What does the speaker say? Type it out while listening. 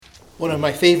One of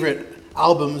my favorite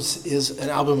albums is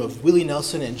an album of Willie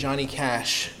Nelson and Johnny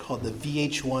Cash called the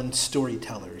VH1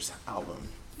 Storytellers album.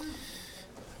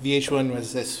 VH1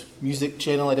 was this music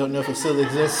channel. I don't know if it still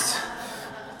exists.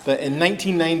 But in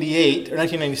 1998 or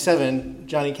 1997,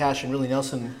 Johnny Cash and Willie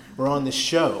Nelson were on this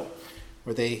show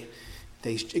where they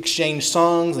exchanged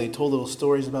songs. They told little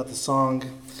stories about the song.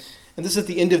 And this is at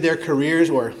the end of their careers,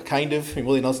 or kind of. I mean,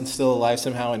 Willie Nelson's still alive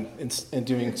somehow and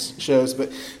doing shows, but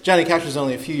Johnny Cash was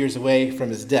only a few years away from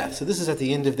his death. So this is at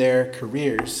the end of their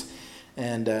careers.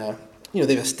 And,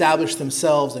 they've established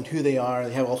themselves and who they are.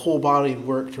 They have a whole body of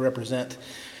work to represent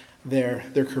their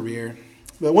career.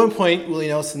 But at one point, Willie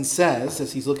Nelson says,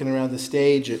 as he's looking around the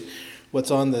stage at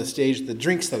what's on the stage, the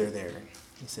drinks that are there,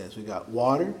 he says, we got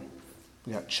water,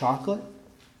 we got chocolate,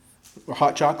 or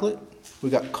hot chocolate, we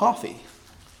got coffee.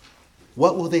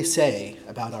 What will they say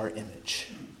about our image?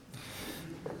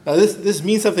 Now, this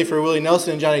means something for Willie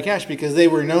Nelson and Johnny Cash because they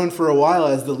were known for a while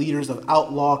as the leaders of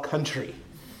outlaw country.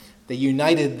 They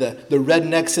united the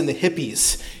rednecks and the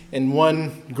hippies in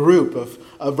one group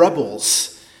of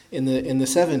rebels in the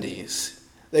 70s.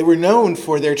 They were known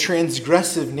for their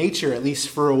transgressive nature, at least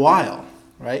for a while,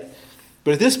 right?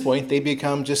 But at this point, they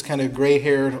become just kind of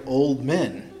gray-haired old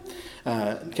men,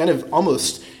 kind of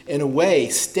almost, in a way,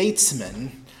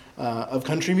 statesmen of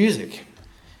country music.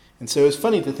 And so it's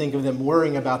funny to think of them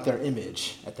worrying about their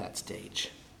image at that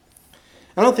stage.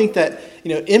 I don't think that,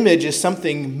 image is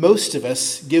something most of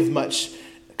us give much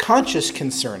conscious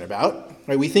concern about.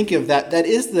 Right? We think of that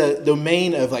is the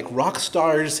domain of like rock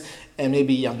stars and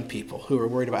maybe young people who are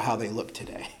worried about how they look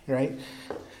today, right?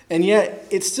 And yet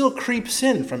it still creeps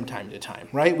in from time to time,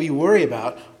 right? We worry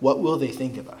about what will they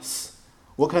think of us?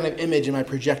 What kind of image am I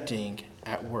projecting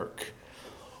at work?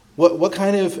 What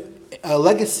kind of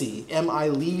legacy am I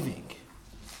leaving?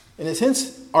 In a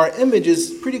sense, our image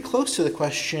is pretty close to the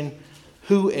question,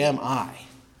 who am I?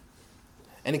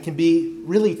 And it can be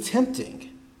really tempting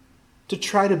to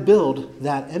try to build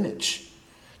that image,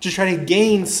 to try to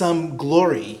gain some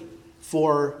glory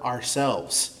for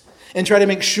ourselves, and try to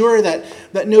make sure that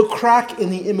no crack in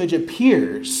the image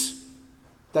appears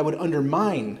that would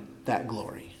undermine that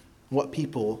glory, what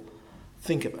people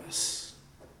think of us.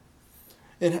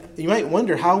 And you might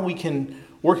wonder how we can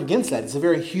work against that. It's a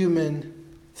very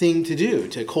human thing to do,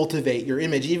 to cultivate your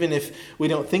image, even if we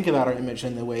don't think about our image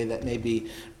in the way that maybe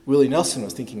Willie Nelson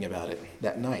was thinking about it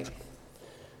that night.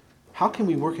 How can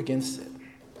we work against it?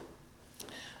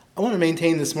 I want to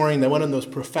maintain this morning that one of those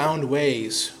profound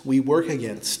ways we work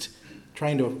against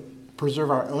trying to preserve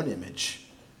our own image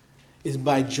is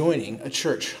by joining a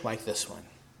church like this one.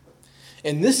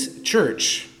 In this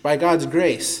church, by God's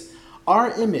grace, our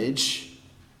image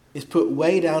is put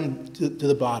way down to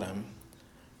the bottom.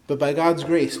 But by God's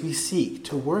grace, we seek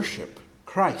to worship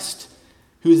Christ,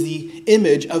 who is the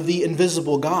image of the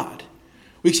invisible God.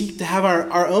 We seek to have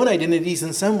our own identities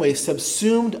in some ways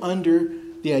subsumed under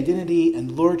the identity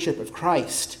and lordship of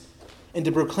Christ, and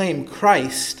to proclaim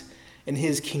Christ and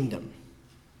his kingdom.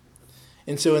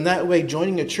 And so in that way,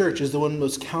 joining a church is one of the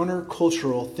most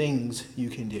countercultural things you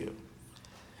can do.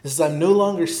 It says, I'm no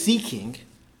longer seeking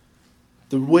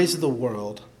the ways of the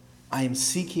world. I am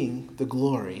seeking the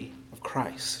glory of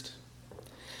Christ.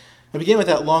 I begin with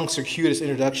that long, circuitous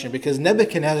introduction because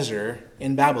Nebuchadnezzar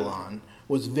in Babylon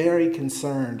was very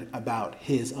concerned about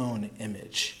his own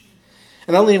image.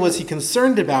 And not only was he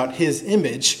concerned about his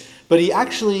image, but he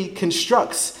actually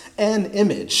constructs an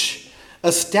image,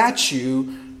 a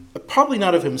statue, probably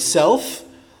not of himself,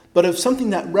 but of something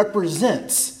that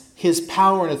represents his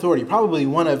power and authority, probably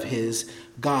one of his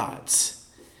gods.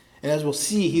 And as we'll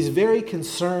see, he's very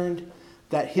concerned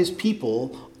that his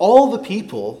people, all the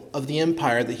people of the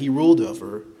empire that he ruled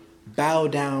over, bow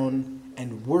down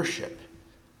and worship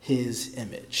his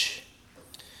image.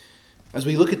 As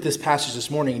we look at this passage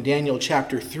this morning, Daniel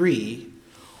chapter 3,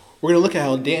 we're going to look at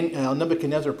how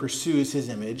Nebuchadnezzar pursues his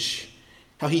image,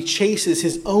 how he chases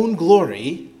his own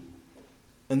glory,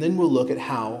 and then we'll look at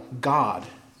how God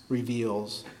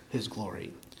reveals his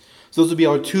glory. So those will be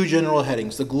our two general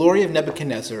headings, the glory of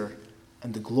Nebuchadnezzar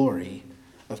and the glory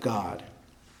of God.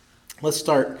 Let's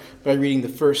start by reading the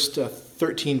first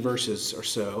 13 verses or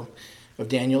so of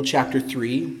Daniel chapter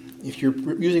 3. If you're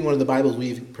using one of the Bibles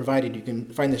we've provided, you can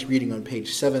find this reading on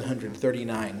page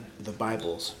 739 of the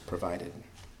Bibles provided.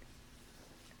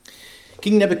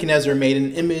 King Nebuchadnezzar made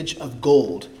an image of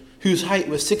gold, whose height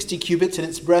was 60 cubits and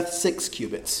its breadth 6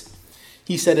 cubits.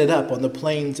 He set it up on the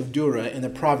plains of Dura in the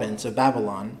province of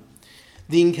Babylon.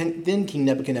 Then King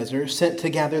Nebuchadnezzar sent to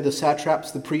gather the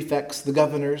satraps, the prefects, the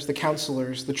governors, the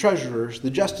counselors, the treasurers, the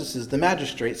justices, the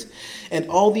magistrates, and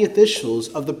all the officials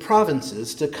of the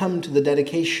provinces to come to the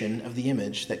dedication of the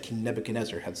image that King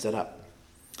Nebuchadnezzar had set up.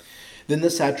 Then the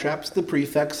satraps, the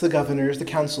prefects, the governors, the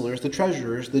counselors, the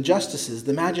treasurers, the justices,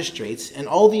 the magistrates, and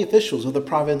all the officials of the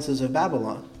provinces of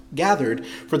Babylon gathered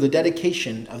for the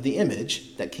dedication of the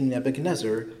image that King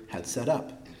Nebuchadnezzar had set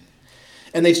up.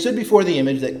 And they stood before the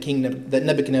image that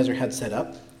Nebuchadnezzar had set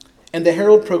up, and the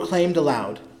herald proclaimed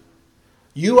aloud,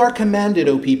 "You are commanded,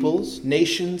 O peoples,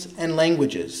 nations, and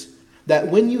languages,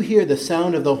 that when you hear the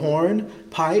sound of the horn,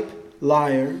 pipe,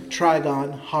 lyre,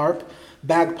 trigon, harp,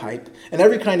 bagpipe, and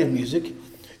every kind of music,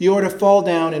 you are to fall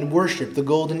down and worship the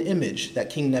golden image that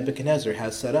King Nebuchadnezzar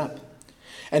has set up.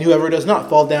 And whoever does not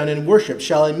fall down and worship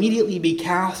shall immediately be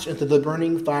cast into the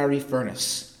burning fiery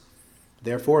furnace."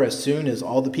 Therefore, as soon as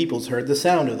all the peoples heard the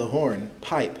sound of the horn,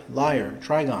 pipe, lyre,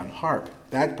 trigon, harp,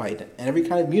 bagpipe, and every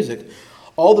kind of music,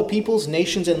 all the peoples,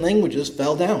 nations, and languages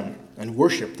fell down and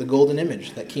worshipped the golden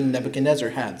image that King Nebuchadnezzar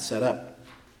had set up.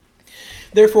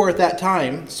 Therefore, at that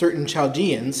time, certain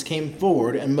Chaldeans came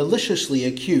forward and maliciously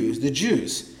accused the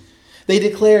Jews. They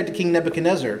declared to King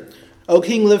Nebuchadnezzar, "O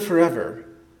king, live forever.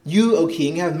 You, O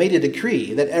king, have made a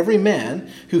decree that every man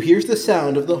who hears the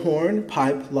sound of the horn,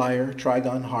 pipe, lyre,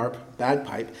 trigon, harp,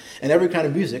 bagpipe, and every kind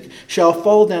of music shall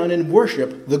fall down and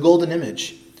worship the golden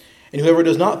image. And whoever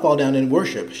does not fall down and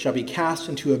worship shall be cast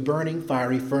into a burning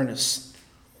fiery furnace.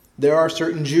 There are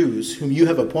certain Jews whom you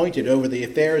have appointed over the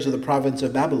affairs of the province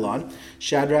of Babylon,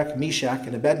 Shadrach, Meshach,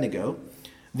 and Abednego.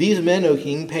 These men, O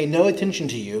king, pay no attention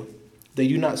to you. They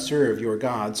do not serve your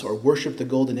gods or worship the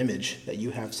golden image that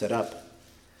you have set up."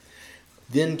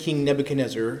 Then King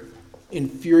Nebuchadnezzar, in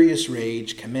furious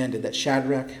rage, commanded that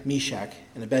Shadrach, Meshach,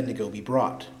 and Abednego be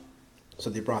brought. So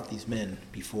they brought these men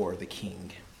before the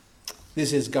king.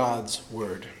 This is God's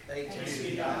word. Thanks be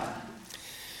to God.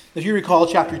 If you recall,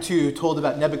 chapter 2 told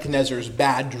about Nebuchadnezzar's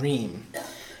bad dream.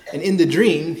 And in the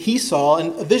dream, he saw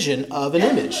a vision of an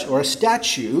image, or a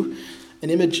statue, an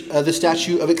image of the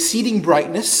statue of exceeding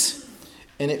brightness,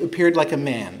 and it appeared like a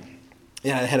man.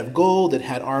 It had a head of gold, it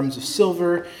had arms of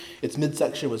silver, its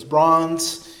midsection was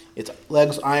bronze, its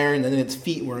legs iron, and then its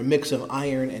feet were a mix of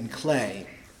iron and clay.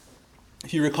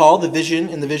 If you recall in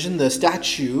the vision, the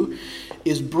statue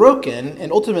is broken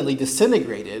and ultimately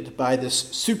disintegrated by this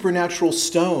supernatural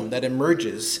stone that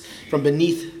emerges from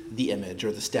beneath the image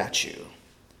or the statue.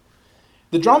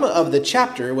 The drama of the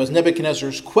chapter was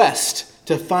Nebuchadnezzar's quest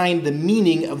to find the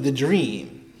meaning of the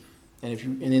dream.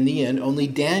 And in the end, only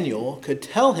Daniel could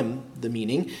tell him the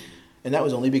meaning, and that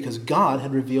was only because God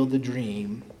had revealed the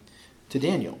dream to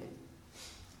Daniel.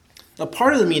 Now,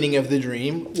 part of the meaning of the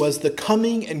dream was the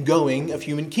coming and going of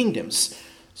human kingdoms.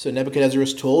 So Nebuchadnezzar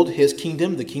was told his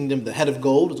kingdom, the head of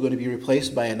gold, was going to be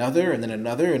replaced by another, and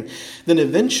then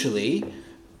eventually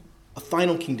a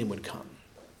final kingdom would come.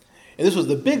 And this was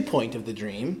the big point of the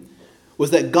dream, was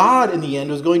that God in the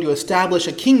end was going to establish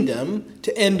a kingdom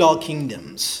to end all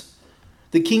kingdoms.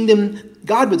 The kingdom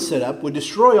God would set up would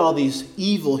destroy all these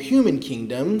evil human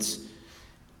kingdoms,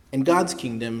 and God's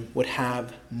kingdom would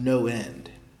have no end.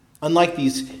 Unlike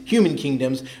these human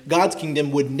kingdoms, God's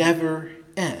kingdom would never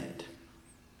end.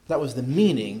 That was the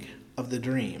meaning of the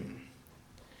dream.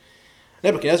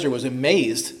 Nebuchadnezzar was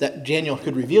amazed that Daniel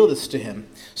could reveal this to him,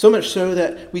 so much so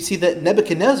that we see that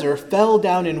Nebuchadnezzar fell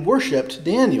down and worshipped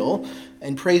Daniel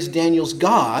and praised Daniel's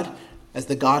God as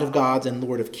the God of gods and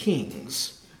Lord of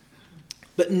kings.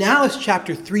 But now as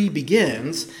chapter 3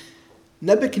 begins,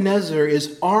 Nebuchadnezzar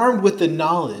is armed with the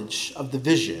knowledge of the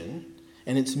vision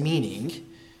and its meaning,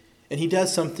 and he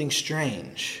does something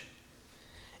strange.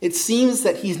 It seems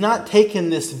that he's not taken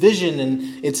this vision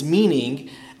and its meaning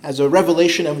as a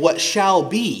revelation of what shall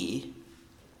be,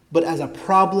 but as a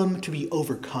problem to be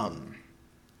overcome.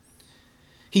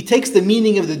 He takes the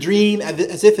meaning of the dream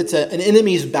as if it's an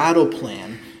enemy's battle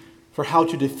plan for how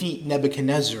to defeat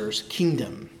Nebuchadnezzar's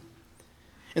kingdom.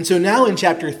 And so now in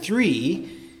chapter 3,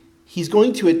 he's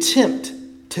going to attempt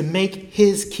to make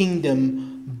his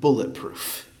kingdom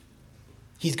bulletproof.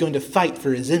 He's going to fight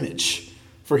for his image,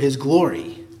 for his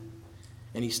glory.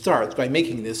 And he starts by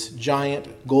making this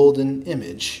giant golden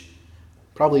image,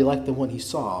 probably like the one he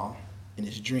saw in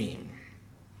his dream.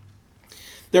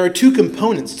 There are two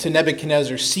components to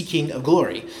Nebuchadnezzar's seeking of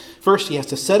glory. First, he has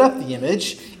to set up the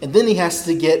image, and then he has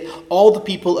to get all the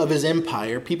people of his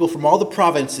empire, people from all the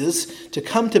provinces, to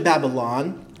come to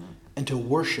Babylon and to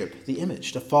worship the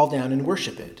image, to fall down and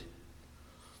worship it.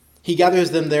 He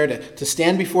gathers them there to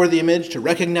stand before the image, to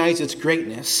recognize its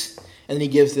greatness, and then he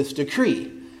gives this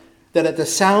decree that at the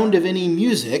sound of any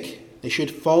music, They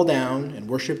should fall down and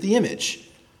worship the image.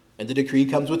 And the decree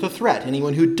comes with a threat.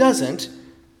 Anyone who doesn't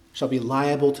shall be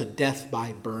liable to death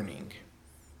by burning.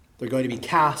 They're going to be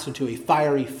cast into a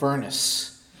fiery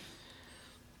furnace.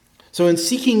 So in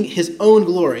seeking his own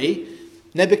glory,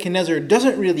 Nebuchadnezzar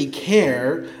doesn't really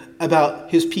care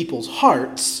about his people's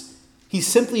hearts. He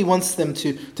simply wants them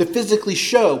to physically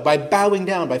show by bowing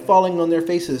down, by falling on their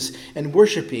faces and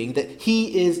worshiping that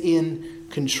he is in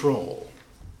control.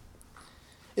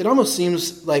 It almost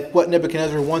seems like what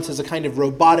Nebuchadnezzar wants is a kind of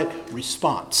robotic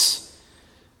response.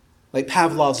 Like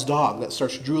Pavlov's dog that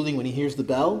starts drooling when he hears the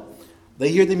bell. They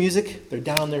hear the music, they're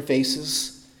down on their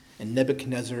faces, and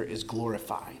Nebuchadnezzar is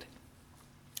glorified.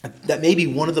 That may be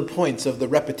one of the points of the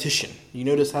repetition. You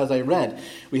notice as I read,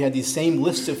 we had these same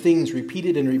lists of things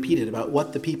repeated and repeated about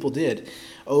what the people did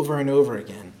over and over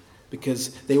again,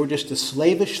 because they were just to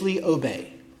slavishly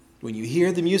obey. When you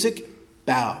hear the music,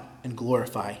 bow and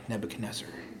glorify Nebuchadnezzar.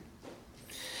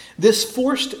 This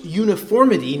forced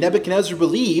uniformity, Nebuchadnezzar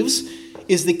believes,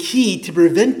 is the key to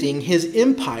preventing his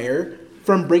empire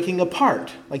from breaking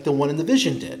apart, like the one in the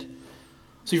vision did.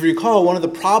 So if you recall, one of the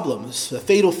problems, the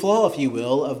fatal flaw, if you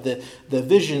will, of the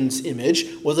vision's image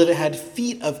was that it had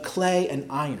feet of clay and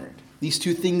iron. These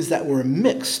two things that were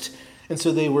mixed. And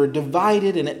so they were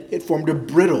divided and it formed a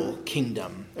brittle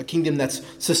kingdom, a kingdom that's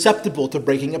susceptible to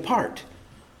breaking apart.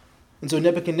 And so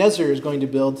Nebuchadnezzar is going to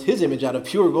build his image out of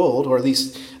pure gold, or at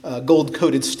least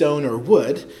gold-coated stone or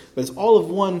wood. But it's all of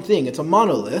one thing. It's a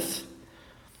monolith.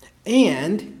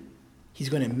 And he's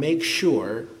going to make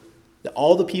sure that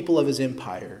all the people of his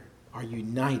empire are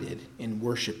united in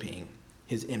worshiping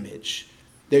his image.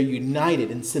 They're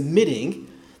united in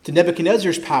submitting to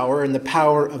Nebuchadnezzar's power and the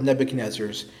power of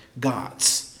Nebuchadnezzar's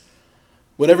gods.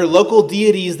 Whatever local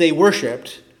deities they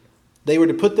worshipped, they were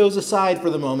to put those aside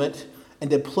for the moment and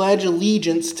to pledge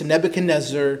allegiance to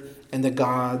Nebuchadnezzar and the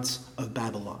gods of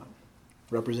Babylon,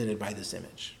 represented by this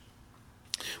image.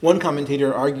 One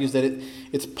commentator argues that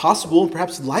it's possible,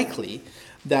 perhaps likely,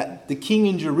 that the king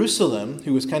in Jerusalem,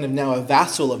 who was kind of now a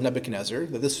vassal of Nebuchadnezzar,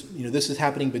 that this is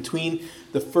happening between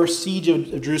the first siege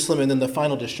of Jerusalem and then the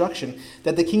final destruction,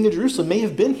 that the king of Jerusalem may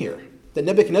have been here, that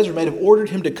Nebuchadnezzar might have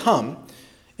ordered him to come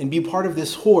and be part of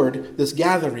this horde, this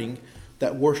gathering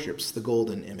that worships the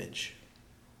golden image.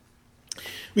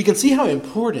 We can see how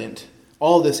important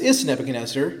all this is to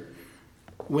Nebuchadnezzar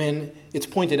when it's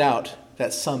pointed out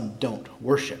that some don't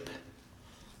worship.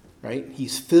 Right?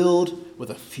 He's filled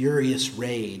with a furious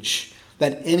rage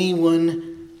that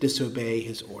anyone disobey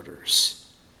his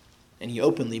orders. And he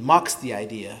openly mocks the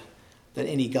idea that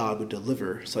any god would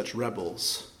deliver such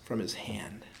rebels from his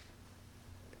hand.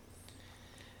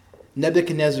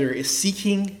 Nebuchadnezzar is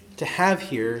seeking to have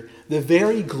here the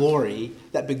very glory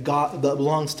that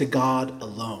belongs to God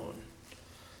alone.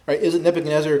 Right? Isn't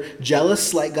Nebuchadnezzar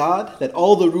jealous like God, that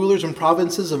all the rulers and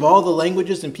provinces of all the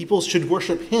languages and peoples should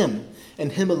worship him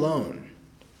and him alone?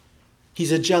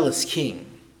 He's a jealous king.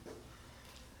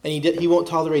 And he won't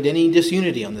tolerate any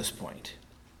disunity on this point.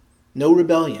 No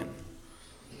rebellion.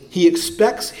 He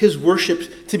expects his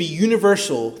worship to be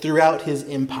universal throughout his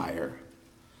empire.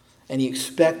 And he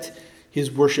expects his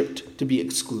worship to be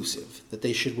exclusive, that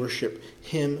they should worship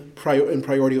him in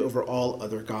priority over all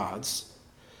other gods.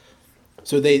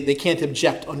 So they can't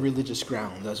object on religious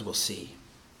grounds, as we'll see.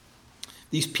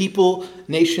 These people,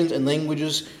 nations, and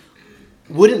languages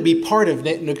wouldn't be part of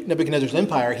Nebuchadnezzar's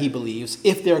empire, he believes,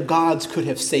 if their gods could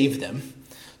have saved them.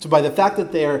 So by the fact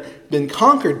that they're been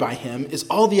conquered by him is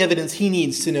all the evidence he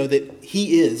needs to know that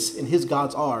he is, and his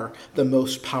gods are, the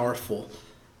most powerful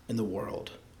in the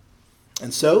world.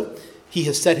 And so he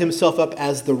has set himself up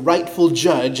as the rightful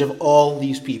judge of all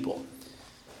these people.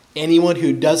 Anyone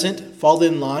who doesn't fall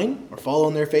in line or fall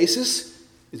on their faces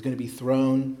is going to be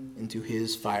thrown into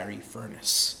his fiery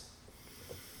furnace.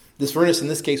 This furnace in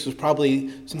this case was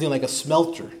probably something like a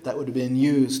smelter that would have been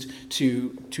used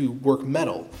to work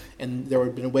metal. And there would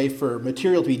have been a way for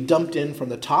material to be dumped in from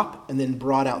the top and then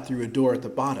brought out through a door at the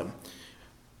bottom.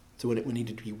 So when it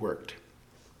needed to be worked.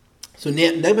 So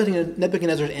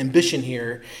Nebuchadnezzar's ambition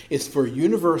here is for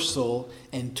universal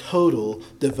and total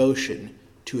devotion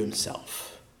to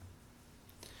himself.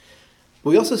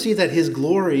 But we also see that his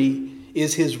glory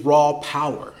is his raw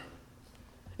power.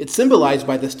 It's symbolized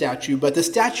by the statue, but the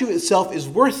statue itself is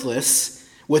worthless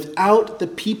without the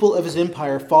people of his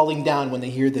empire falling down when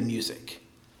they hear the music.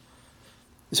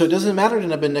 So it doesn't matter to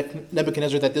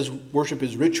Nebuchadnezzar that this worship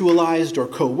is ritualized or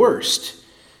coerced.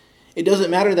 It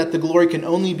doesn't matter that the glory can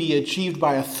only be achieved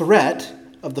by a threat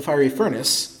of the fiery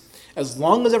furnace. As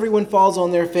long as everyone falls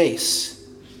on their face,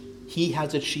 he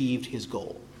has achieved his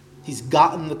goal. He's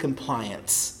gotten the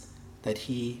compliance that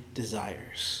he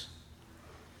desires.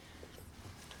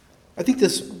 I think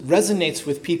this resonates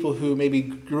with people who maybe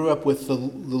grew up with the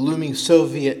looming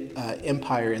Soviet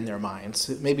empire in their minds,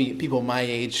 maybe people my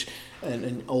age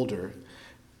and older.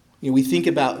 We think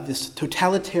about this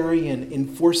totalitarian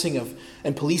enforcing of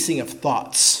and policing of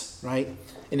thoughts, right?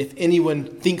 And if anyone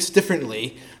thinks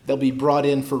differently, they'll be brought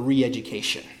in for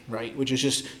re-education, right? Which is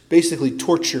just basically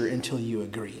torture until you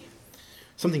agree.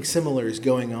 Something similar is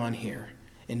going on here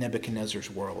in Nebuchadnezzar's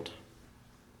world.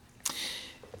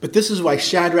 But this is why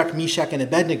Shadrach, Meshach, and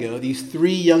Abednego, these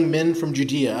three young men from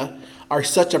Judea, are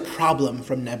such a problem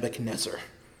from Nebuchadnezzar.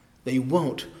 They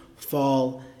won't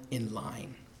fall in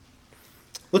line.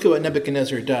 Look at what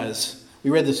Nebuchadnezzar does.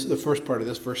 We read the first part of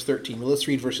this, verse 13. Well, let's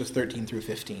read verses 13 through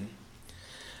 15.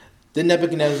 Then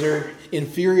Nebuchadnezzar, in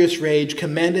furious rage,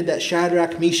 commanded that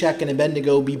Shadrach, Meshach, and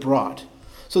Abednego be brought.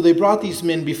 So they brought these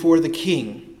men before the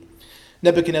king.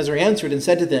 Nebuchadnezzar answered and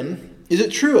said to them, "Is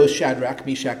it true, O Shadrach,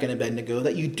 Meshach, and Abednego,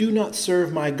 that you do not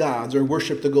serve my gods or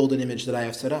worship the golden image that I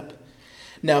have set up?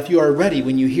 Now if you are ready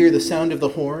when you hear the sound of the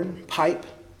horn, pipe,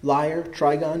 lyre,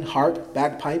 trigon, harp,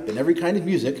 bagpipe, and every kind of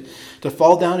music, to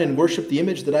fall down and worship the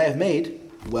image that I have made,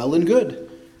 well and good.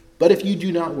 But if you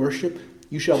do not worship,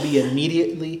 you shall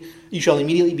immediately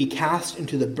be cast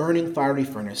into the burning fiery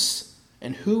furnace.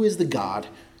 And who is the God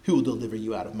who will deliver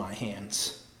you out of my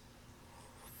hands?"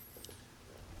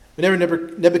 Whenever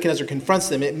Nebuchadnezzar confronts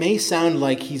them, it may sound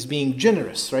like he's being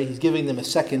generous, right? He's giving them a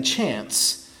second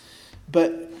chance.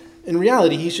 But in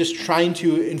reality, he's just trying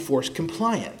to enforce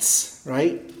compliance,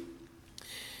 right?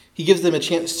 He gives them a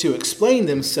chance to explain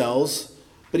themselves,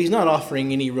 but he's not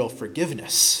offering any real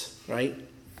forgiveness, right?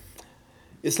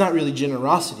 It's not really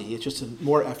generosity. It's just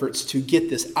more efforts to get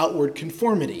this outward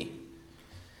conformity.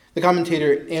 The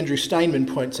commentator Andrew Steinman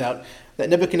points out that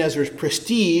Nebuchadnezzar's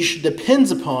prestige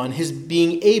depends upon his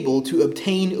being able to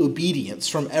obtain obedience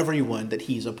from everyone that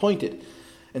he's appointed.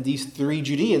 And these three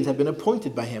Judeans have been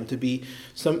appointed by him to be,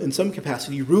 in some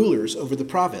capacity, rulers over the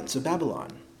province of Babylon.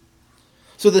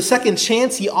 So the second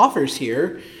chance he offers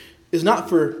here is not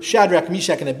for Shadrach,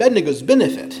 Meshach, and Abednego's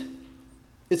benefit.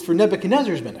 It's for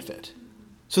Nebuchadnezzar's benefit,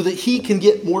 so that he can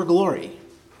get more glory.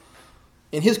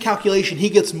 In his calculation, he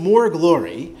gets more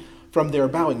glory from their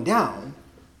bowing down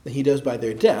than he does by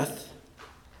their death,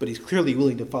 but he's clearly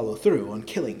willing to follow through on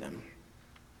killing them.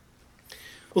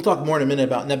 We'll talk more in a minute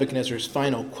about Nebuchadnezzar's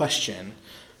final question.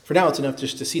 For now, it's enough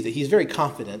just to see that he's very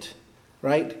confident,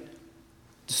 right?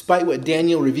 Despite what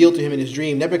Daniel revealed to him in his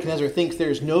dream, Nebuchadnezzar thinks there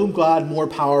is no God more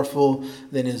powerful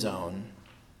than his own.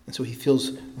 And so he feels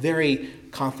very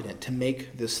confident to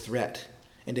make this threat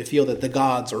and to feel that the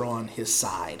gods are on his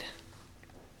side.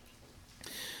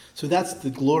 So that's the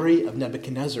glory of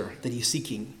Nebuchadnezzar that he's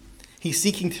seeking. He's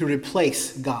seeking to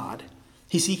replace God.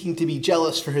 He's seeking to be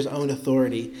jealous for his own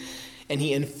authority. And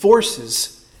he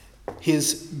enforces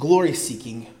his glory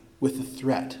seeking with the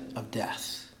threat of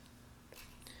death.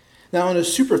 Now, on a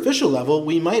superficial level,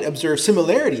 we might observe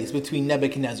similarities between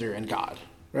Nebuchadnezzar and God,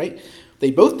 right? They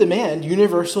both demand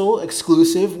universal,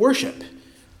 exclusive worship.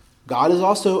 God is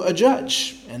also a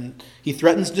judge, and he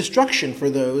threatens destruction for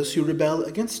those who rebel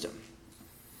against him.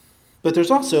 But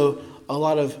there's also a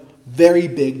lot of very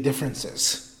big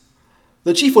differences.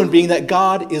 The chief one being that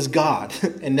God is God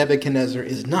and Nebuchadnezzar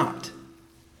is not.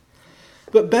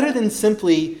 But better than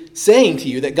simply saying to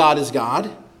you that God is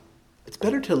God, it's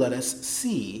better to let us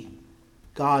see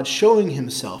God showing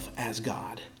himself as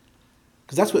God.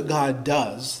 Because that's what God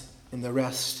does in the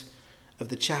rest of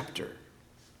the chapter.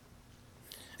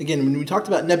 Again, when we talked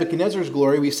about Nebuchadnezzar's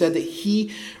glory, we said that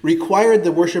he required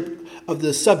the worship of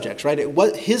the subjects, right?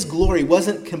 His glory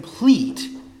wasn't complete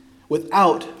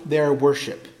without their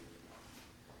worship.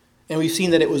 And we've seen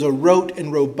that it was a rote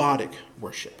and robotic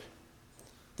worship.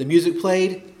 The music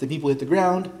played, the people hit the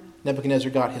ground,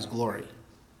 Nebuchadnezzar got his glory.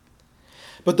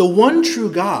 But the one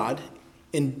true God,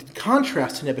 in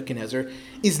contrast to Nebuchadnezzar,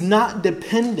 is not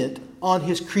dependent on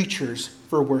his creatures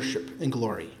for worship and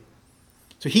glory.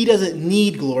 So he doesn't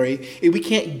need glory. We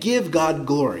can't give God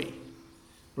glory,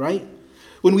 right?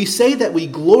 When we say that we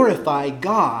glorify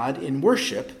God in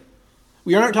worship,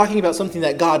 we aren't talking about something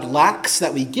that God lacks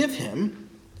that we give him.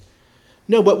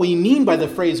 No, what we mean by the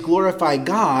phrase glorify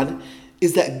God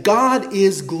is that God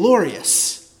is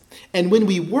glorious. And when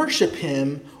we worship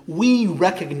him, we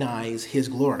recognize his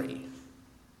glory.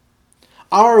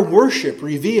 Our worship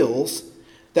reveals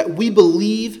that we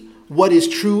believe what is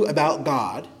true about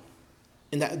God,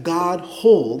 and that God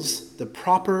holds the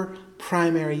proper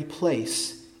primary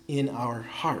place in our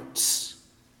hearts.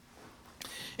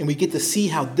 And we get to see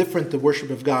how different the worship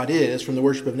of God is from the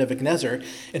worship of Nebuchadnezzar,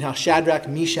 and how Shadrach,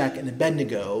 Meshach, and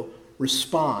Abednego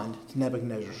respond to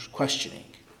Nebuchadnezzar's questioning,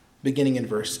 beginning in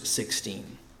verse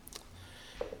 16.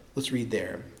 Let's read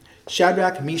there.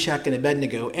 Shadrach, Meshach, and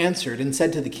Abednego answered and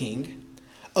said to the king,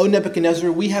 O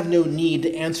Nebuchadnezzar, we have no need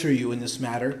to answer you in this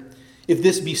matter. If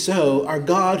this be so, our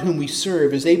God whom we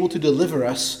serve is able to deliver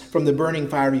us from the burning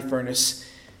fiery furnace,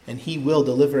 and he will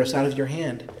deliver us out of your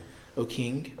hand, O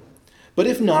king. But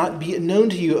if not, be it known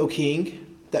to you, O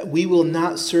king, that we will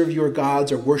not serve your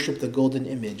gods or worship the golden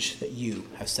image that you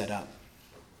have set up.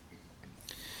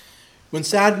 When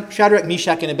Shadrach,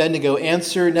 Meshach, and Abednego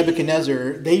answer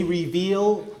Nebuchadnezzar, they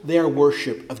reveal their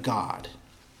worship of God.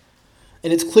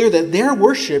 And it's clear that their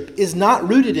worship is not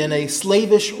rooted in a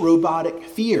slavish, robotic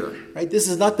fear. Right? This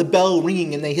is not the bell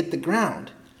ringing and they hit the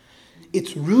ground.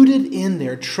 It's rooted in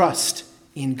their trust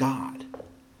in God.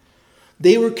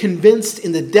 They were convinced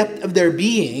in the depth of their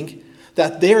being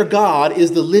that their God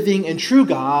is the living and true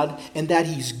God and that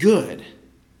he's good.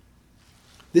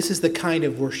 This is the kind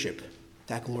of worship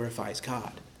that glorifies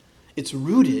God. It's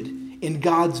rooted in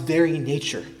God's very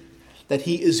nature, that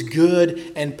he is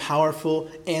good and powerful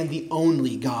and the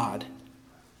only God.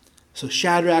 So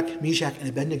Shadrach, Meshach, and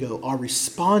Abednego are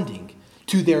responding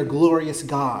to their glorious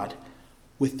God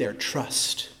with their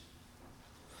trust.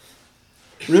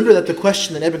 Remember that the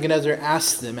question that Nebuchadnezzar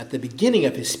asked them at the beginning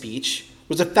of his speech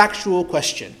was a factual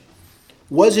question.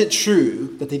 Was it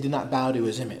true that they did not bow to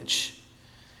his image?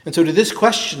 And so to this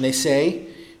question they say,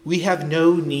 we have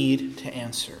no need to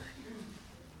answer.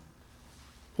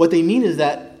 What they mean is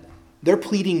that they're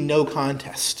pleading no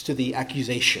contest to the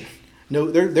accusation.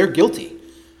 No, they're guilty.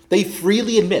 They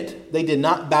freely admit they did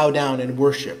not bow down and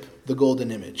worship the golden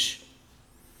image.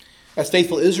 As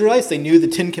faithful Israelites, they knew the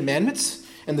 10 Commandments.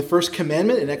 And the first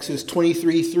commandment in Exodus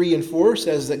 23, 3 and 4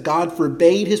 says that God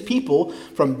forbade his people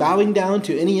from bowing down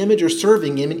to any image or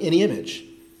serving him in any image.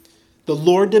 The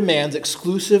Lord demands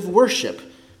exclusive worship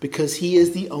because he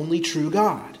is the only true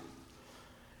God.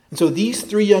 And so these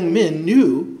 3 young men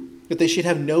knew that they should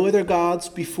have no other gods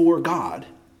before God,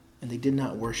 and they did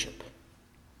not worship.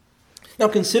 Now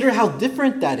consider how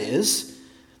different that is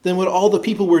than what all the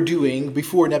people were doing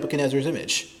before Nebuchadnezzar's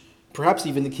image, perhaps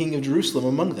even the king of Jerusalem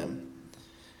among them.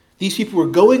 These people were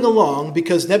going along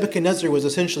because Nebuchadnezzar was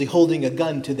essentially holding a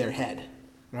gun to their head,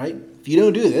 right? If you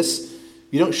don't do this,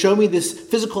 you don't show me this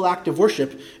physical act of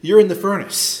worship, you're in the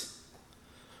furnace.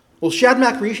 Well,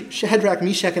 Shadrach,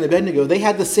 Meshach, and Abednego, they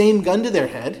had the same gun to their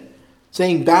head,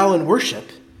 saying bow and worship.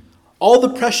 All the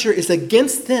pressure is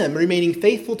against them remaining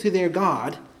faithful to their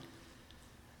God.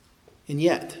 And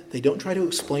yet, they don't try to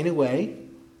explain away.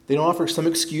 They don't offer some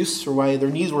excuse for why their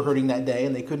knees were hurting that day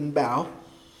and they couldn't bow.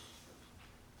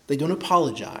 They don't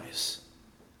apologize.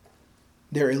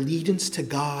 Their allegiance to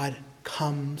God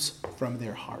comes from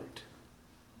their heart.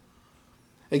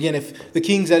 Again, if the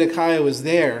king Zedekiah was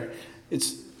there,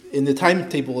 in the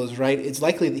timetable is right, it's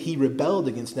likely that he rebelled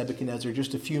against Nebuchadnezzar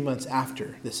just a few months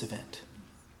after this event.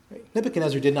 Right?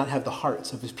 Nebuchadnezzar did not have the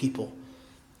hearts of his people.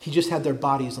 He just had their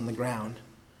bodies on the ground.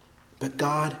 But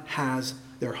God has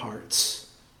their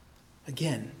hearts.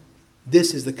 Again,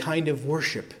 this is the kind of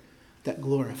worship that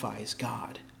glorifies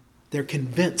God. They're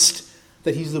convinced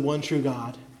that he's the one true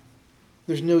God.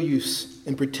 There's no use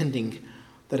in pretending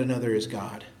that another is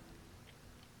God.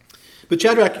 But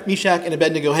Shadrach, Meshach, and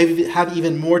Abednego have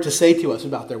even more to say to us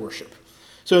about their worship.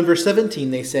 So in verse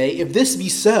 17 they say, if this be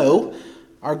so,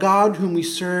 our God whom we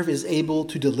serve is able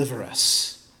to deliver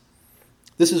us.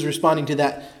 This is responding to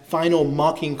that final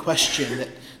mocking question that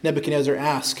Nebuchadnezzar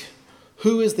asked.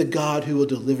 Who is the God who will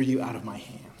deliver you out of my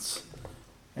hands?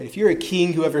 Right, if you're a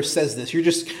king, whoever says this, you're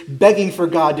just begging for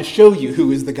God to show you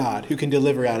who is the God who can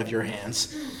deliver out of your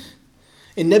hands.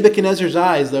 In Nebuchadnezzar's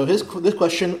eyes, though, this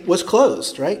question was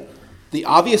closed, right? The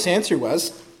obvious answer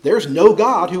was, there's no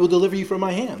God who will deliver you from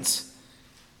my hands.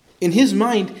 In his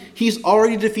mind, he's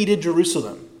already defeated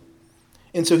Jerusalem.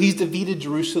 And so he's defeated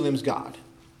Jerusalem's God.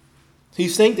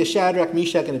 He's saying to Shadrach,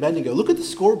 Meshach, and Abednego, look at the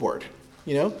scoreboard.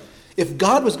 If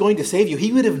God was going to save you,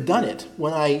 he would have done it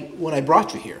when I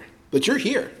brought you here. But you're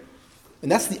here. And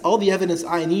that's all the evidence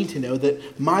I need to know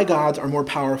that my gods are more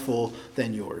powerful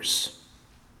than yours.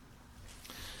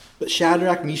 But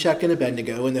Shadrach, Meshach, and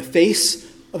Abednego, in the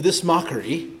face of this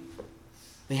mockery,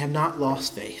 they have not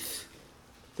lost faith.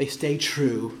 They stay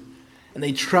true, and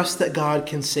they trust that God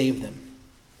can save them.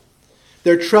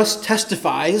 Their trust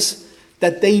testifies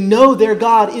that they know their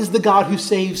God is the God who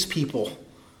saves people.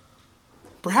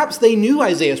 Perhaps they knew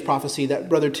Isaiah's prophecy that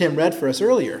Brother Tim read for us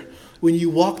earlier. When you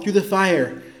walk through the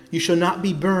fire, you shall not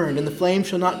be burned, and the flame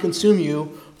shall not consume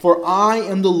you, for I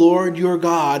am the Lord your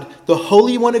God, the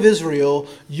Holy One of Israel,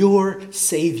 your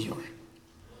Savior.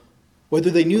 Whether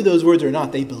they knew those words or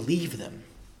not, they believe them.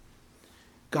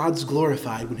 God's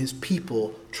glorified when his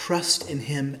people trust in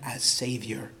him as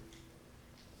Savior.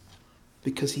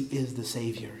 because he is the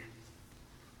Savior.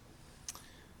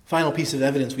 Final piece of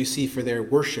evidence we see for their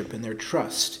worship and their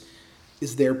trust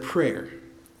is their prayer.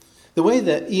 The way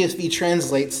that ESV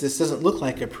translates this doesn't look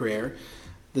like a prayer.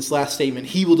 This last statement,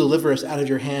 he will deliver us out of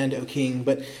your hand, O king.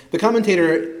 But the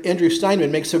commentator Andrew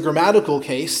Steinman makes a grammatical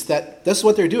case that that's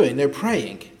what they're doing. They're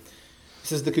praying. He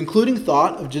says the concluding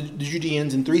thought of the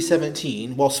Judeans in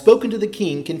 3:17, while spoken to the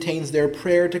king, contains their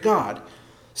prayer to God.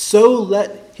 So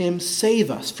let him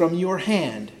save us from your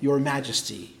hand, your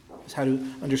majesty. That's how to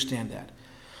understand that.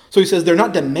 So he says they're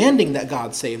not demanding that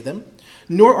God save them,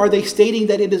 nor are they stating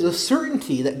that it is a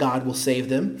certainty that God will save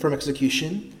them from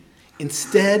execution.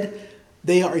 Instead,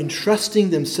 they are entrusting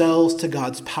themselves to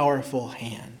God's powerful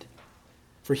hand,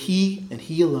 for he and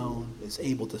he alone is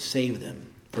able to save them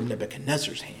from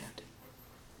Nebuchadnezzar's hand.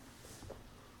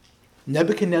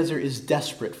 Nebuchadnezzar is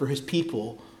desperate for his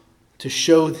people to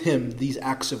show him these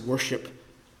acts of worship,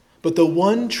 but the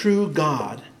one true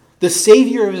God, the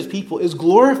Savior of his people, is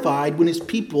glorified when his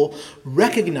people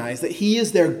recognize that he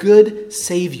is their good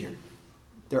Savior,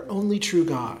 their only true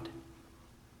God.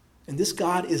 And this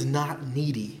God is not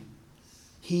needy.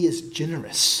 He is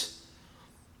generous.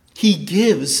 He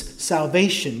gives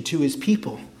salvation to his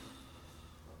people.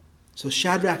 So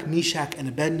Shadrach, Meshach, and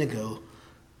Abednego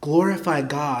glorify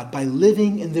God by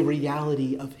living in the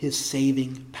reality of his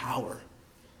saving power.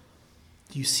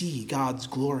 You see God's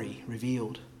glory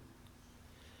revealed.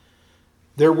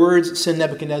 Their words send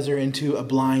Nebuchadnezzar into a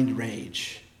blind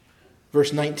rage.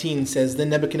 Verse 19 says, Then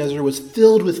Nebuchadnezzar was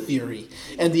filled with fury,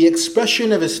 and the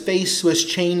expression of his face was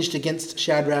changed against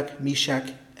Shadrach,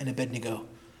 Meshach, and Abednego.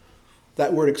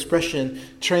 That word expression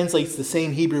translates the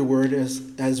same Hebrew word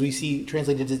as we see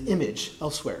translated as image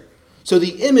elsewhere. So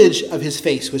the image of his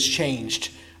face was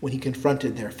changed when he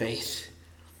confronted their faith.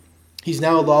 He's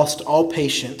now lost all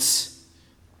patience.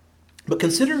 But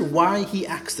consider why he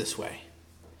acts this way.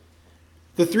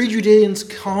 The three Judeans'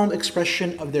 calm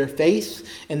expression of their faith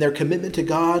and their commitment to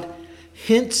God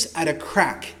hints at a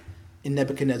crack in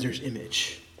Nebuchadnezzar's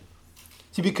image.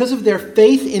 See, because of their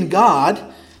faith in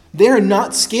God, they are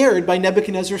not scared by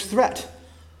Nebuchadnezzar's threat.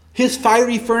 His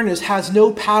fiery furnace has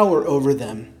no power over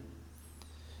them.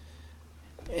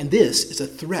 And this is a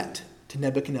threat to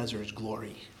Nebuchadnezzar's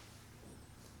glory.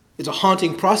 It's a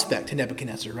haunting prospect to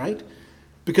Nebuchadnezzar, right?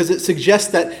 Because it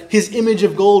suggests that his image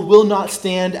of gold will not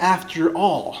stand after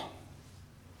all.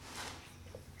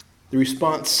 The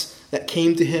response that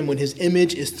came to him when his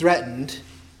image is threatened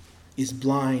is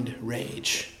blind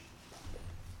rage.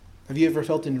 Have you ever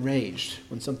felt enraged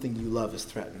when something you love is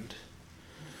threatened?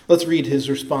 Let's read his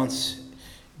response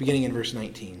beginning in verse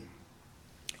 19.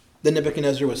 Then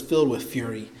Nebuchadnezzar was filled with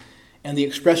fury, and the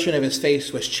expression of his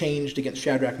face was changed against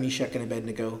Shadrach, Meshach, and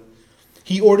Abednego.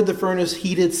 He ordered the furnace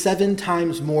heated 7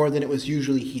 times more than it was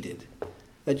usually heated.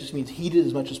 That just means heated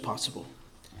as much as possible.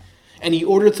 And he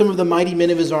ordered some of the mighty men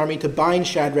of his army to bind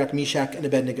Shadrach, Meshach, and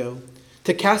Abednego,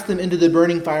 to cast them into the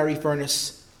burning fiery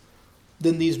furnace.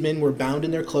 Then these men were bound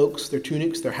in their cloaks, their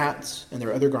tunics, their hats, and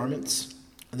their other garments,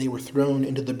 and they were thrown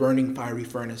into the burning fiery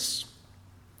furnace.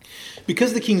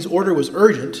 Because the king's order was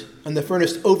urgent and the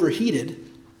furnace overheated,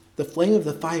 the flame of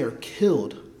the fire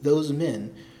killed those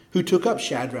men who took up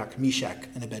Shadrach, Meshach,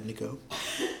 and Abednego.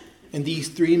 And these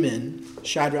 3 men,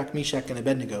 Shadrach, Meshach, and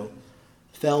Abednego,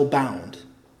 fell bound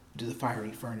into the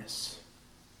fiery furnace.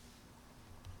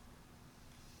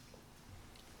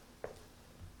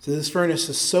 So this furnace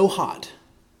is so hot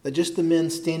that just the men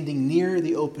standing near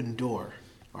the open door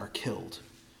are killed.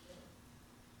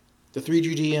 The 3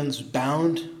 Judeans,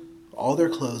 bound, all their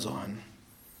clothes on,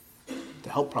 to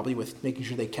help probably with making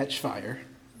sure they catch fire,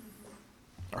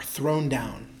 are thrown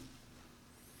down.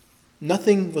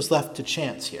 Nothing was left to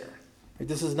chance here.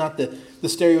 This is not the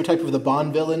stereotype of the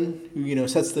Bond villain who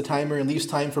sets the timer and leaves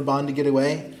time for Bond to get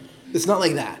away. It's not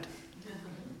like that.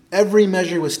 Every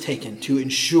measure was taken to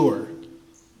ensure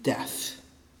death.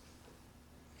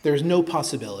 There's no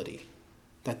possibility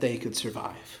that they could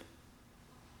survive.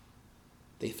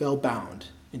 They fell bound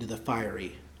into the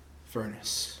fiery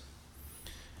furnace.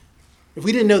 If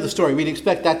we didn't know the story, we'd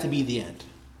expect that to be the end.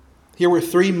 Here were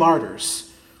 3 martyrs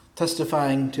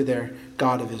testifying to their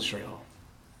God of Israel.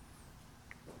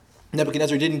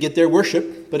 Nebuchadnezzar didn't get their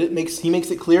worship, but he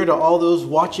makes it clear to all those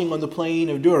watching on the plain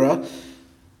of Dura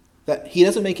that he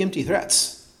doesn't make empty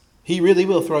threats. He really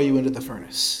will throw you into the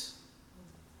furnace.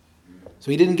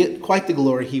 So he didn't get quite the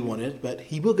glory he wanted, but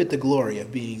he will get the glory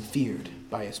of being feared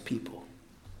by his people.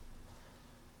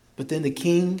 But then the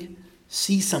king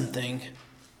sees something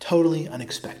totally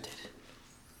unexpected.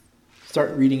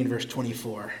 Start reading in verse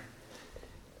 24.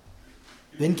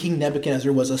 Then King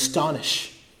Nebuchadnezzar was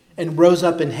astonished and rose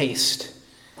up in haste.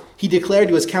 He declared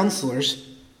to his counselors,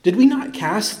 "Did we not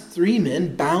cast 3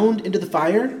 men bound into the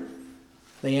fire?"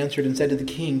 They answered and said to the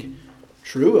king,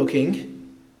 "True, O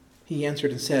king." He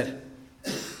answered and said,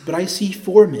 "But I see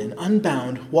 4 men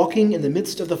unbound walking in the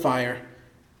midst of the fire,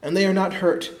 and they are not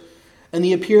hurt, and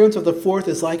the appearance of the 4th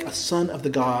is like a son of the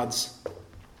gods."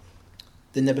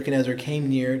 Then Nebuchadnezzar came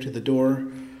near to the door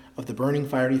of the burning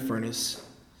fiery furnace.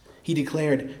 He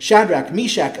declared, "Shadrach,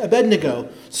 Meshach, Abednego,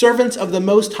 servants of the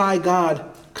Most High God,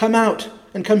 come out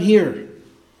and come here."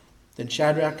 Then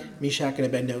Shadrach, Meshach, and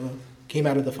Abednego came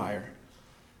out of the fire.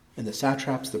 And the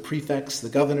satraps, the prefects, the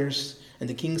governors, and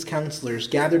the king's counselors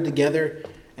gathered together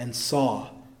and saw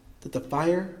that the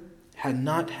fire had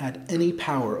not had any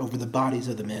power over the bodies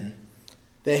of the men.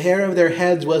 The hair of their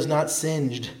heads was not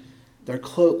singed, their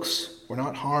cloaks were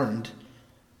not harmed,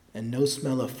 and no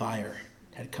smell of fire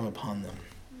had come upon them.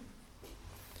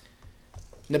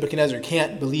 Nebuchadnezzar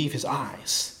can't believe his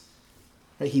eyes.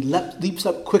 Right? He leaps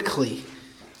up quickly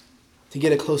to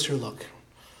get a closer look.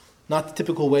 Not the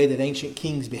typical way that ancient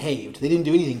kings behaved. They didn't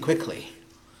do anything quickly.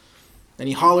 And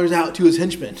he hollers out to his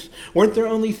henchmen, "Weren't there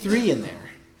only 3 in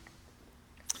there?"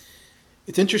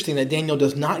 It's interesting that Daniel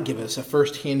does not give us a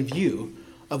first-hand view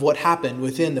of what happened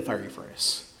within the fiery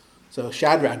furnace. So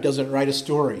Shadrach doesn't write a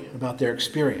story about their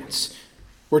experience.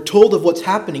 We're told of what's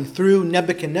happening through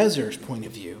Nebuchadnezzar's point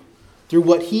of view, through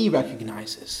what he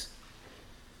recognizes.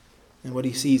 And what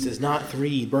he sees is not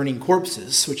 3 burning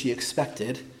corpses, which he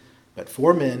expected, but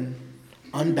 4 men,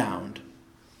 unbound,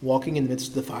 walking in the midst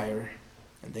of the fire,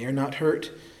 and they are not hurt,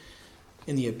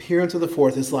 and the appearance of the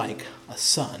 4th is like a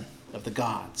son of the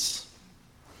gods.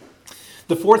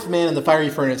 The 4th man in the fiery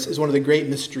furnace is one of the great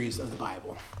mysteries of the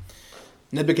Bible.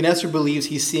 Nebuchadnezzar believes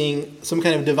he's seeing some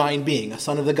kind of divine being, a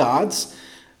son of the gods,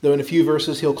 though in a few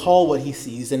verses he'll call what he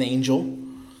sees an angel.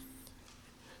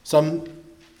 Some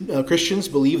Christians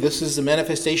believe this is a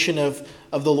manifestation of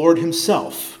the Lord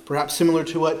himself, perhaps similar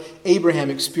to what Abraham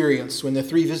experienced when the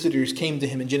 3 visitors came to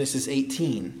him in Genesis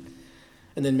 18.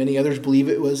 And then many others believe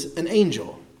it was an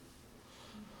angel.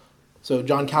 So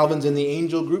John Calvin's in the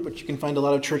angel group, but you can find a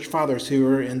lot of church fathers who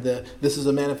are in the "this is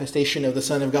a manifestation of the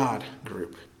Son of God"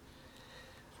 group.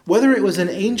 Whether it was an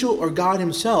angel or God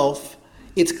himself,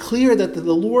 it's clear that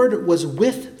the Lord was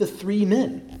with the 3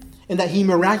 men and that he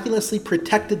miraculously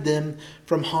protected them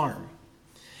from harm.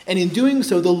 And in doing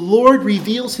so, the Lord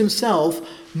reveals himself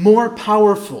more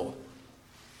powerful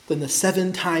than the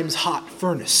 7 times hot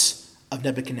furnace of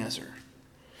Nebuchadnezzar.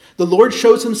 The Lord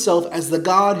shows himself as the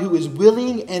God who is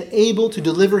willing and able to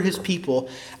deliver his people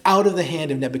out of the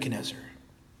hand of Nebuchadnezzar.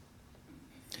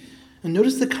 And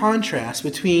notice the contrast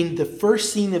between the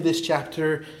first scene of this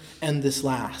chapter and this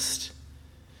last.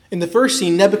 In the first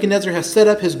scene, Nebuchadnezzar has set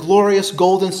up his glorious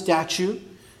golden statue.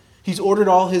 He's ordered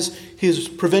all his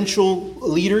provincial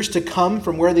leaders to come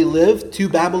from where they live to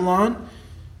Babylon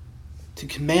to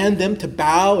command them to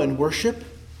bow and worship.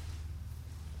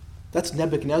 That's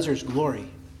Nebuchadnezzar's glory,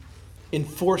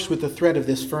 enforced with the threat of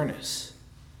this furnace.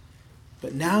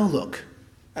 But now look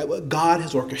at what God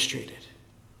has orchestrated.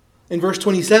 In verse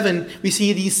 27, we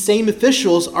see these same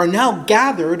officials are now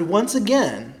gathered once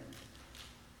again.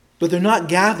 But they're not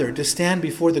gathered to stand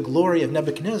before the glory of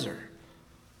Nebuchadnezzar.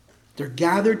 They're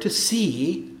gathered to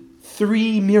see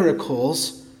 3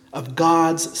 miracles of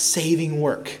God's saving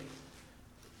work.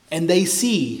 And they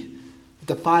see that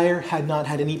the fire had not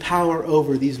had any power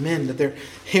over these men, that their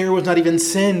hair was not even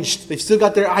singed. They've still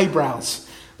got their eyebrows.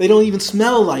 They don't even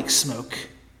smell like smoke.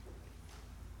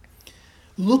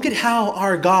 Look at how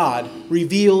our God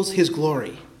reveals his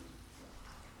glory.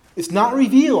 It's not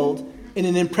revealed in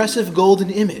an impressive golden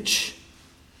image.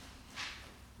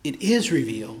 It is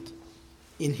revealed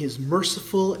in his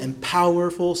merciful and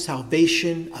powerful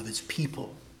salvation of his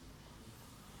people.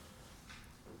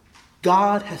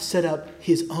 God has set up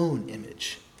his own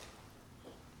image.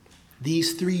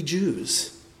 These 3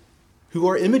 Jews, who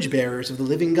are image bearers of the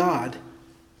living God,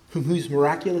 whom he's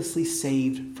miraculously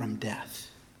saved from death.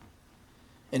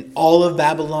 And all of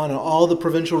Babylon and all the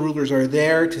provincial rulers are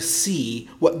there to see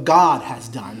what God has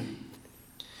done.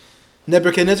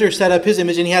 Nebuchadnezzar set up his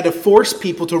image and he had to force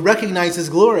people to recognize his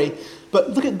glory.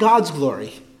 But look at God's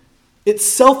glory. It's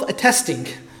self-attesting,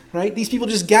 right? These people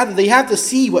just gather. They have to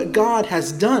see what God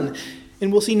has done.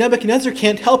 And we'll see Nebuchadnezzar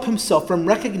can't help himself from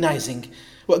recognizing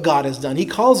what God has done. He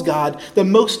calls God the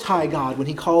Most High God when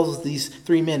he calls these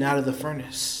 3 men out of the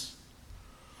furnace.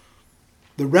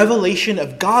 The revelation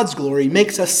of God's glory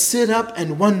makes us sit up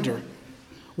and wonder,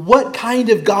 what kind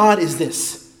of God is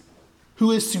this,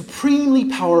 who is supremely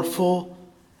powerful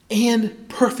and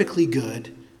perfectly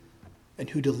good, and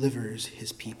who delivers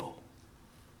his people?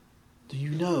 Do you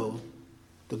know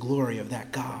the glory of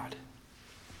that God?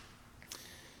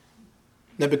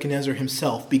 Nebuchadnezzar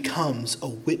himself becomes a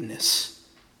witness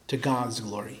to God's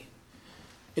glory.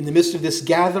 In the midst of this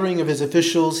gathering of his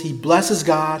officials, he blesses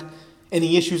God and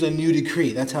he issues a new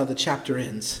decree. That's how the chapter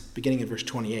ends, beginning in verse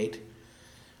 28.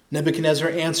 Nebuchadnezzar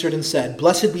answered and said,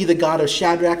 "Blessed be the God of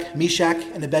Shadrach, Meshach,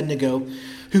 and Abednego,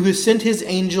 who has sent his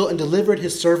angel and delivered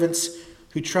his servants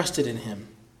who trusted in him,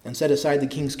 and set aside the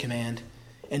king's command,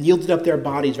 and yielded up their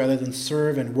bodies rather than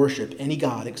serve and worship any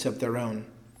god except their own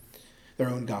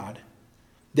God.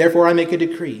 Therefore I make a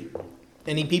decree.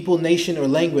 Any people, nation, or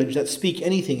language that speak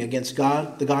anything against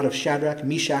God, the God of Shadrach,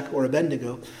 Meshach, or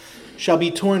Abednego, shall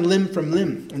be torn limb from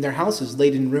limb, and their houses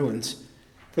laid in ruins.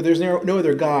 For there is no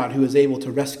other God who is able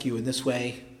to rescue in this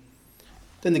way."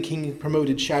 Then the king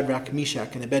promoted Shadrach,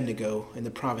 Meshach, and Abednego in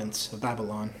the province of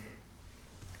Babylon.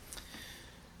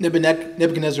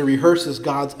 Nebuchadnezzar rehearses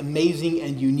God's amazing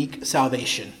and unique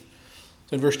salvation.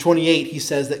 So in verse 28, he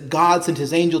says that God sent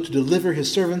his angel to deliver his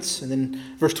servants. And then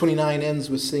verse 29 ends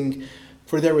with saying,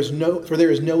 For there is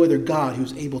no other God who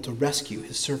is able to rescue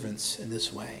his servants in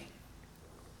this way."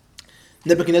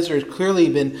 Nebuchadnezzar has clearly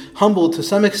been humbled to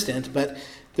some extent, but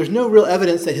there's no real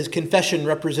evidence that his confession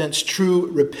represents true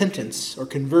repentance or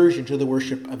conversion to the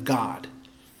worship of God.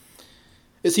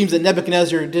 It seems that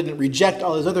Nebuchadnezzar didn't reject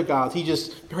all his other gods. He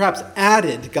just perhaps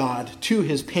added God to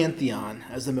his pantheon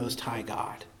as the Most High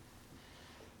God.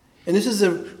 And this is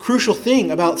a crucial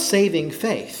thing about saving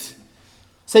faith.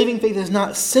 Saving faith is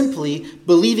not simply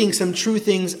believing some true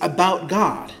things about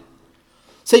God.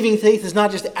 Saving faith is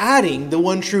not just adding the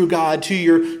one true God to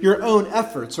your own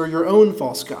efforts or your own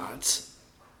false gods.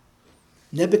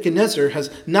 Nebuchadnezzar has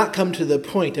not come to the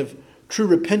point of true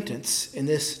repentance in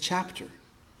this chapter.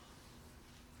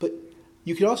 But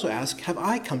you could also ask, have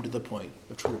I come to the point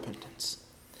of true repentance?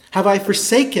 Have I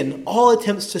forsaken all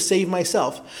attempts to save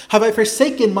myself? Have I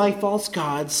forsaken my false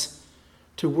gods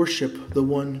to worship the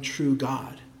one true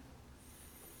God?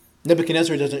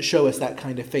 Nebuchadnezzar doesn't show us that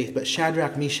kind of faith, but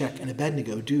Shadrach, Meshach, and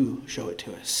Abednego do show it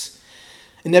to us.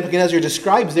 And Nebuchadnezzar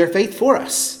describes their faith for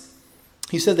us.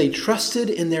 He said they trusted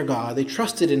in their God, they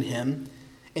trusted in him,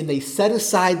 and they set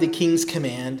aside the king's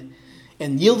command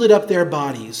and yielded up their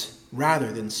bodies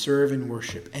rather than serve and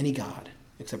worship any god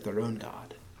except their own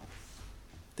God.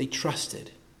 They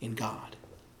trusted in God.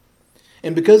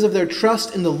 And because of their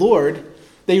trust in the Lord,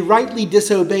 they rightly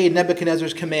disobeyed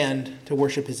Nebuchadnezzar's command to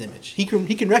worship his image. He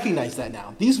can recognize that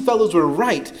now. These fellows were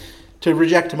right to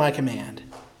reject my command.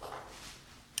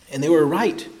 And they were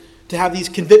right to have these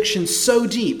convictions so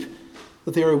deep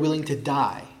that they were willing to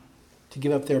die, to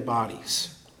give up their bodies,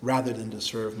 rather than to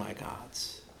serve my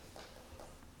gods.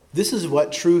 This is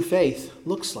what true faith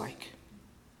looks like.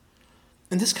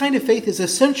 And this kind of faith is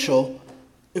essential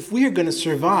if we are going to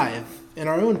survive in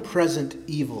our own present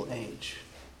evil age.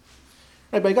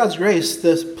 Right, by God's grace,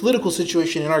 the political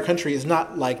situation in our country is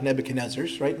not like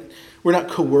Nebuchadnezzar's, right? We're not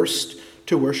coerced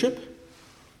to worship.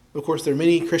 Of course, there are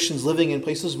many Christians living in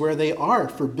places where they are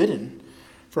forbidden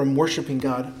from worshiping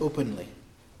God openly.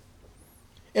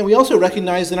 And we also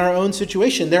recognize in our own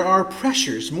situation there are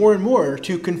pressures more and more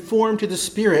to conform to the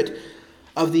spirit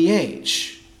of the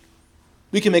age.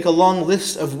 We can make a long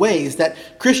list of ways that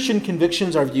Christian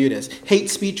convictions are viewed as hate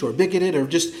speech or bigoted or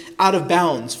just out of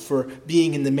bounds for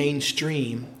being in the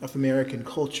mainstream of American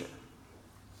culture.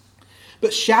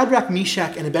 But Shadrach,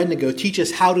 Meshach, and Abednego teach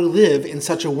us how to live in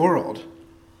such a world.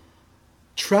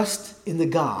 Trust in the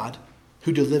God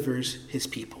who delivers his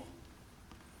people.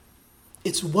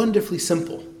 It's wonderfully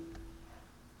simple,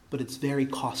 but it's very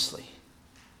costly.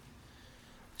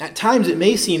 At times it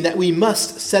may seem that we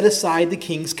must set aside the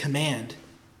king's command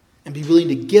and be willing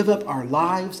to give up our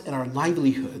lives and our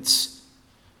livelihoods.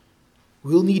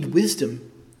 We'll need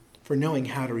wisdom for knowing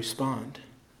how to respond.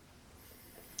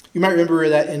 You might remember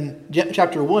that in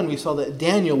chapter 1, we saw that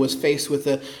Daniel was faced with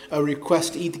a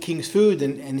request to eat the king's food,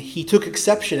 and he took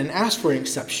exception and asked for an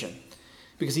exception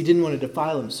because he didn't want to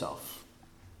defile himself.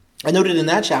 I noted in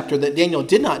that chapter that Daniel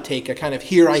did not take a kind of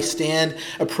here I stand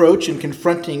approach in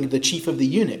confronting the chief of the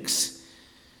eunuchs.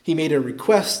 He made a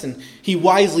request, and he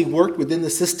wisely worked within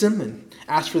the system and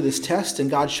asked for this test,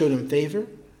 and God showed him favor.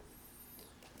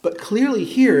 But clearly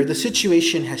here, the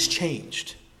situation has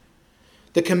changed.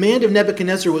 The command of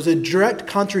Nebuchadnezzar was a direct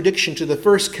contradiction to the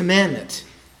first commandment.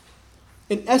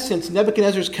 In essence,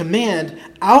 Nebuchadnezzar's command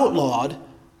outlawed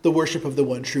the worship of the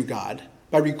one true God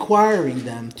by requiring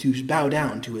them to bow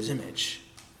down to his image.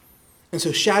 And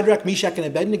so Shadrach, Meshach, and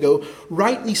Abednego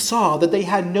rightly saw that they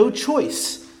had no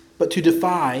choice but to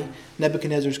defy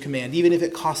Nebuchadnezzar's command, even if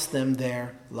it cost them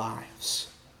their lives.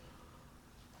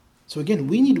 So again,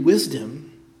 we need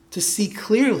wisdom to see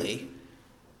clearly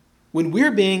when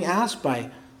we're being asked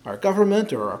by our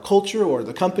government or our culture or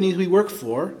the companies we work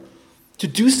for to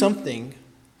do something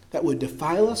that would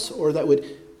defile us or that would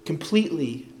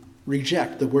completely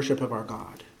reject the worship of our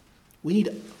God. We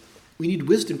need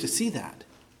wisdom to see that.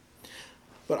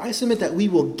 But I submit that we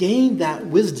will gain that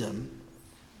wisdom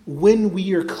when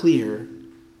we are clear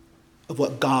of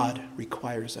what God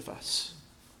requires of us.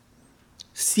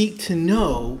 Seek to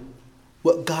know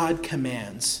what God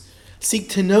commands. Seek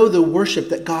to know the worship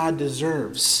that God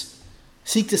deserves.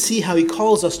 Seek to see how he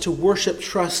calls us to worship,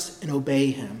 trust, and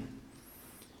obey him.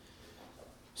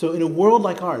 So in a world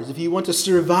like ours, if you want to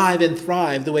survive and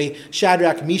thrive the way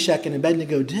Shadrach, Meshach, and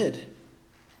Abednego did,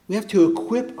 we have to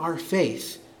equip our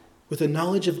faith with the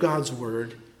knowledge of God's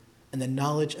word and the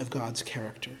knowledge of God's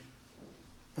character.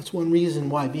 That's one reason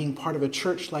why being part of a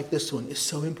church like this one is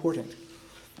so important.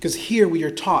 Because here we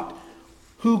are taught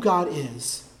who God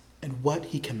is and what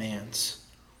he commands.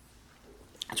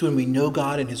 It's when we know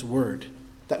God and his word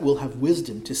that we'll have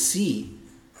wisdom to see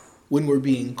when we're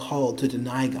being called to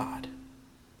deny God.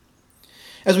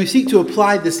 As we seek to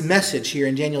apply this message here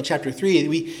in Daniel chapter 3,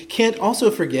 we can't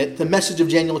also forget the message of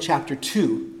Daniel chapter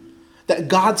 2, that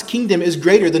God's kingdom is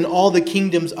greater than all the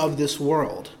kingdoms of this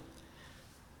world.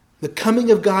 The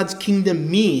coming of God's kingdom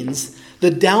means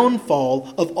the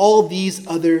downfall of all these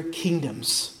other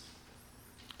kingdoms.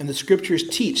 And the scriptures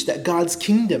teach that God's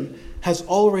kingdom has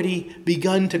already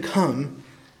begun to come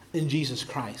in Jesus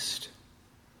Christ.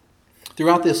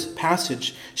 Throughout this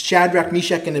passage, Shadrach,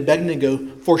 Meshach, and Abednego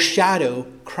foreshadow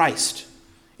Christ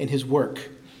in his work.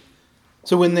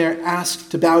 So when they're asked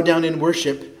to bow down in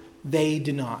worship, they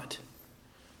do not.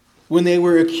 When they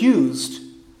were accused,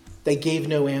 they gave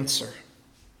no answer.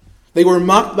 They were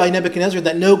mocked by Nebuchadnezzar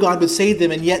that no God would save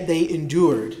them, and yet they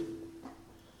endured.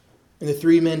 And the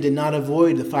three men did not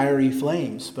avoid the fiery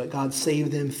flames, but God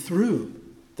saved them through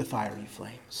the fiery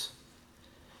flames.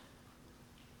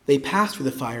 They passed through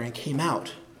the fire and came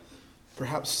out,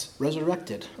 perhaps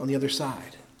resurrected on the other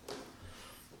side.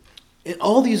 In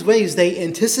all these ways, they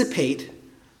anticipate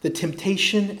the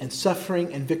temptation and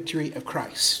suffering and victory of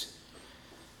Christ.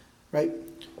 Right?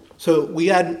 So we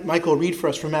had Michael read for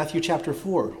us from Matthew chapter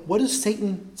 4. What does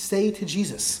Satan say to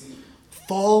Jesus?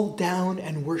 Fall down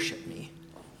and worship me.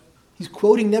 He's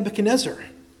quoting Nebuchadnezzar,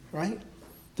 right?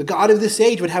 The God of this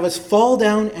age would have us fall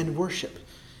down and worship.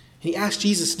 He asked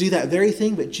Jesus to do that very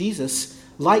thing, but Jesus,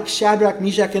 like Shadrach,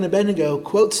 Meshach, and Abednego,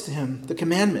 quotes to him the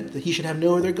commandment that he should have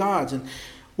no other gods and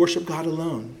worship God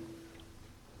alone.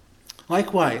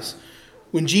 Likewise,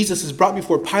 when Jesus is brought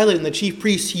before Pilate and the chief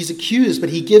priests, he's accused, but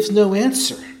he gives no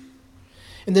answer.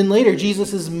 And then later,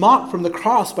 Jesus is mocked from the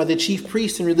cross by the chief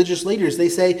priests and religious leaders. They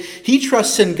say, he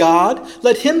trusts in God.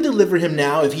 Let him deliver him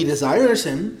now if he desires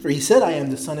him, for he said, I am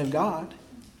the Son of God.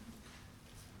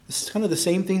 This is kind of the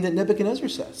same thing that Nebuchadnezzar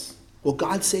says. Will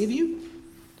God save you?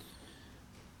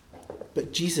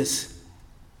 But Jesus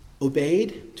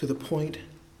obeyed to the point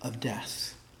of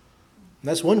death. And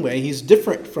that's one way he's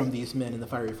different from these men in the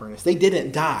fiery furnace. They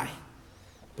didn't die,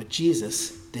 but Jesus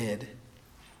did.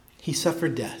 He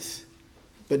suffered death,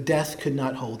 but death could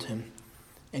not hold him,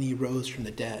 and he rose from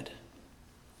the dead.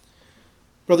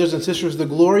 Brothers and sisters, the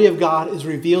glory of God is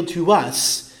revealed to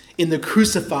us in the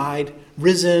crucified,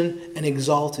 risen, and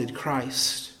exalted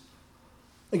Christ.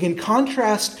 Again,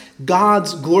 contrast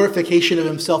God's glorification of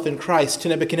himself in Christ to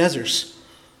Nebuchadnezzar's.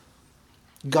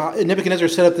 Nebuchadnezzar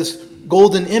set up this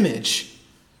golden image.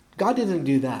 God didn't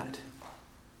do that.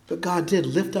 But God did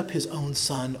lift up his own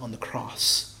son on the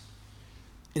cross.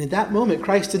 And at that moment,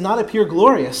 Christ did not appear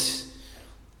glorious.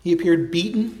 He appeared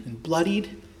beaten and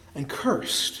bloodied and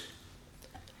cursed.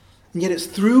 And yet it's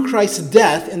through Christ's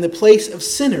death in the place of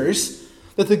sinners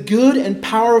that the good and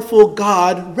powerful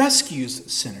God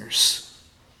rescues sinners.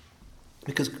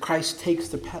 Because Christ pays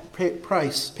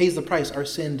the price our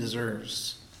sin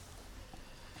deserves.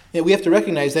 Yet we have to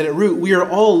recognize that at root, we are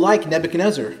all like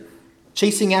Nebuchadnezzar,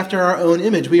 chasing after our own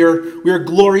image. We are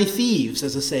glory thieves,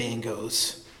 as the saying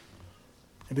goes.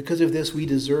 And because of this, we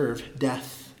deserve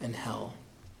death and hell.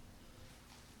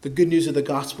 The good news of the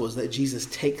gospel is that Jesus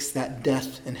takes that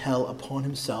death and hell upon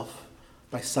himself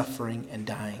by suffering and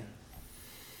dying.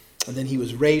 And then he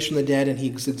was raised from the dead, and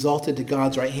he was exalted to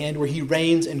God's right hand, where he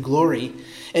reigns in glory.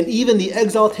 And even the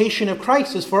exaltation of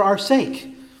Christ is for our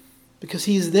sake, because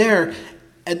he's there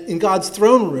in God's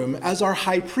throne room as our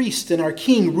high priest and our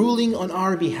king, ruling on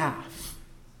our behalf.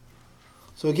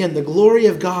 So again, the glory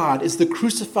of God is the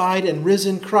crucified and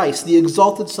risen Christ, the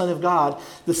exalted Son of God,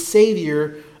 the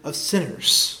Savior of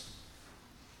sinners.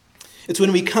 It's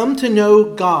when we come to know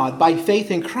God by faith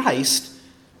in Christ,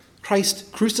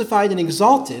 Christ crucified and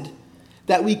exalted,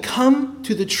 that we come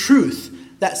to the truth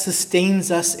that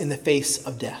sustains us in the face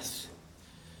of death.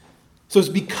 So it's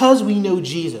because we know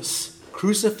Jesus,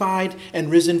 crucified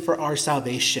and risen for our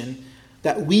salvation,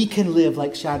 that we can live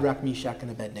like Shadrach, Meshach,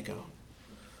 and Abednego.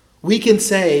 We can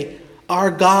say, our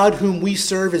God whom we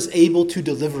serve is able to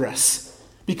deliver us,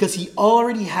 because he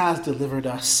already has delivered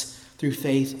us through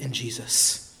faith in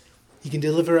Jesus. He can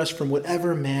deliver us from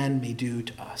whatever man may do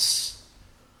to us.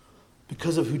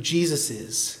 Because of who Jesus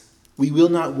is, we will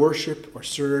not worship or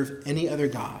serve any other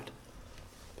God,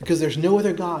 because there's no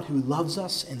other God who loves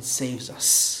us and saves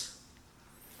us.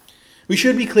 We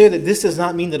should be clear that this does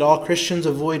not mean that all Christians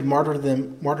avoid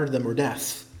martyrdom or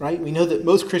death, right? We know that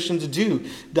most Christians do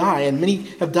die, and many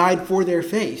have died for their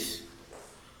faith.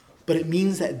 But it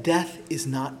means that death is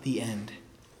not the end.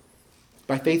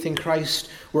 By faith in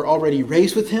Christ, we're already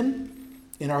raised with him,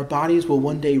 and our bodies will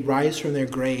one day rise from their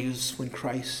graves when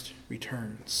Christ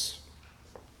returns.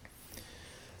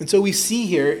 And so we see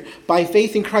here, by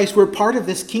faith in Christ, we're part of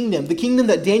this kingdom, the kingdom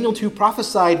that Daniel 2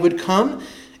 prophesied would come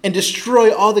and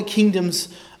destroy all the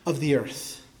kingdoms of the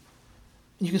earth.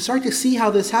 And you can start to see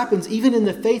how this happens even in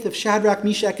the faith of Shadrach,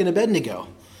 Meshach, and Abednego.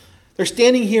 They're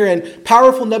standing here in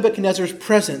powerful Nebuchadnezzar's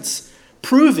presence,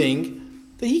 proving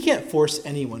that he can't force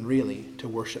anyone really to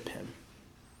worship him.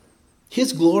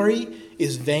 His glory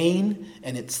is vain,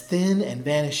 and it's thin and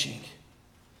vanishing.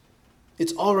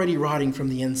 It's already rotting from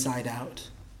the inside out.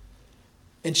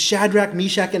 And Shadrach,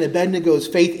 Meshach, and Abednego's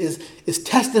faith is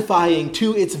testifying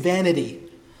to its vanity.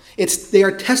 They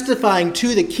are testifying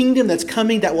to the kingdom that's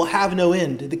coming that will have no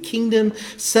end, the kingdom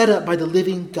set up by the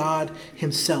living God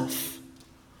himself.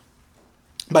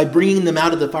 By bringing them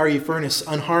out of the fiery furnace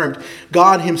unharmed,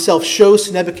 God himself shows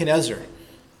to Nebuchadnezzar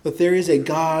that there is a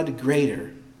God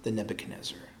greater than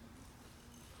Nebuchadnezzar.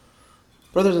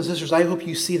 Brothers and sisters, I hope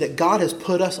you see that God has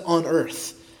put us on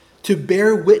earth to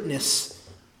bear witness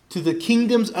to the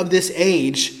kingdoms of this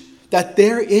age, that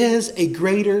there is a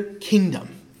greater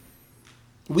kingdom.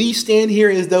 We stand here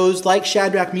as those like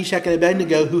Shadrach, Meshach, and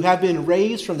Abednego who have been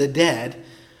raised from the dead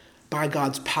by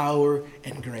God's power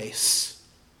and grace.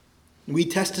 We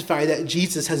testify that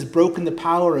Jesus has broken the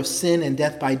power of sin and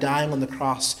death by dying on the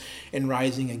cross and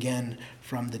rising again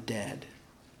from the dead.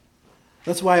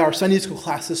 That's why our Sunday school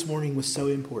class this morning was so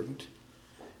important.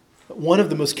 One of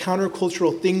the most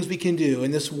countercultural things we can do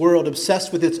in this world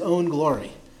obsessed with its own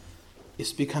glory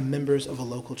is to become members of a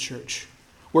local church,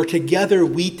 where together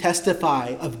we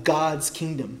testify of God's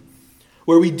kingdom,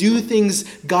 where we do things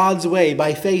God's way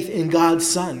by faith in God's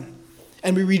Son,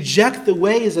 and we reject the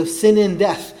ways of sin and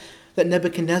death that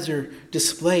Nebuchadnezzar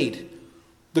displayed,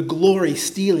 the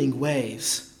glory-stealing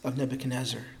ways of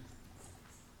Nebuchadnezzar.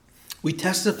 We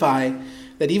testify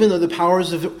that even though the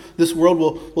powers of this world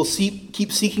will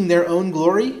keep seeking their own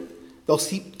glory, they'll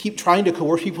keep trying to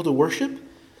coerce people to worship,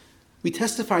 we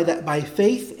testify that by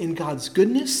faith in God's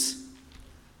goodness,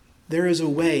 there is a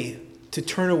way to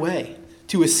turn away,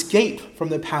 to escape from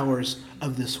the powers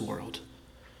of this world.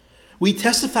 We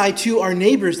testify to our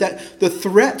neighbors that the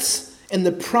threats and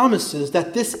the promises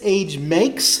that this age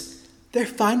makes, they're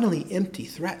finally empty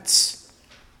threats.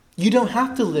 You don't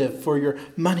have to live for your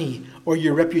money or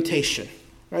your reputation,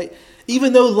 right?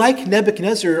 Even though, like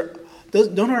Nebuchadnezzar,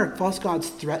 don't our false gods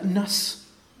threaten us?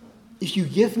 If you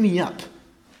give me up,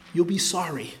 you'll be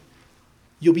sorry.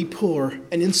 You'll be poor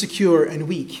and insecure and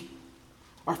weak.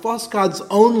 Our false gods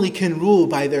only can rule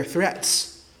by their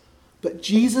threats. But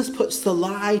Jesus puts the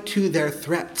lie to their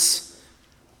threats.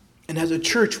 And as a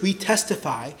church, we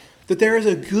testify that there is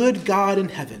a good God in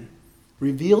heaven,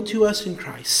 revealed to us in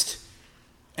Christ,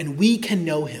 and we can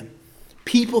know him.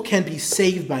 People can be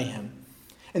saved by him,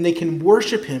 and they can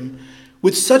worship him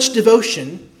with such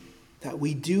devotion that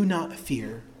we do not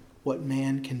fear what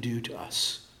man can do to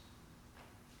us.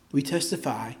 We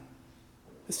testify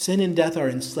that sin and death are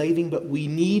enslaving, but we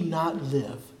need not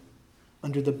live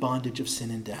under the bondage of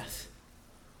sin and death.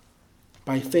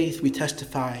 By faith, we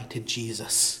testify to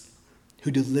Jesus,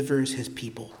 who delivers his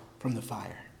people from the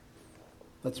fire.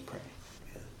 Let's pray.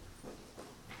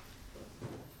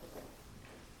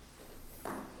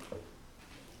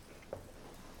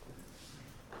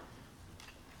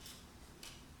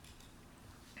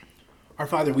 Our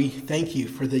Father, we thank you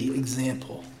for the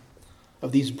example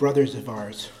of these brothers of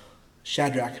ours,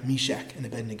 Shadrach, Meshach, and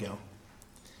Abednego.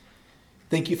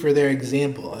 Thank you for their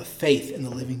example of faith in the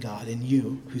living God, in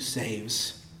you who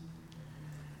saves.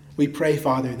 We pray,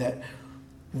 Father, that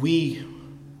we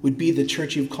would be the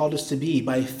church you've called us to be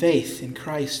by faith in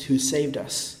Christ who saved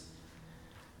us.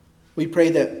 We pray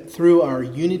that through our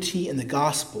unity in the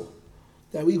gospel,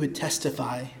 that we would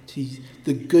testify to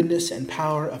the goodness and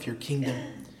power of your kingdom.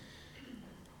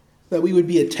 That we would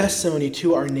be a testimony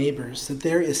to our neighbors that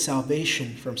there is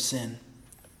salvation from sin.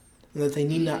 and that they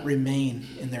need not remain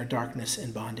in their darkness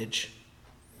and bondage.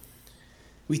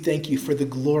 We thank you for the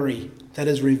glory that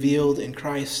is revealed in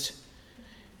Christ.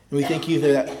 And we thank you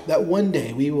that one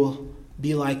day we will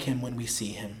be like him when we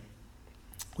see him.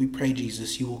 We pray,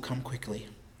 Jesus, you will come quickly.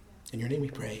 In your name we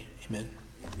pray. Amen.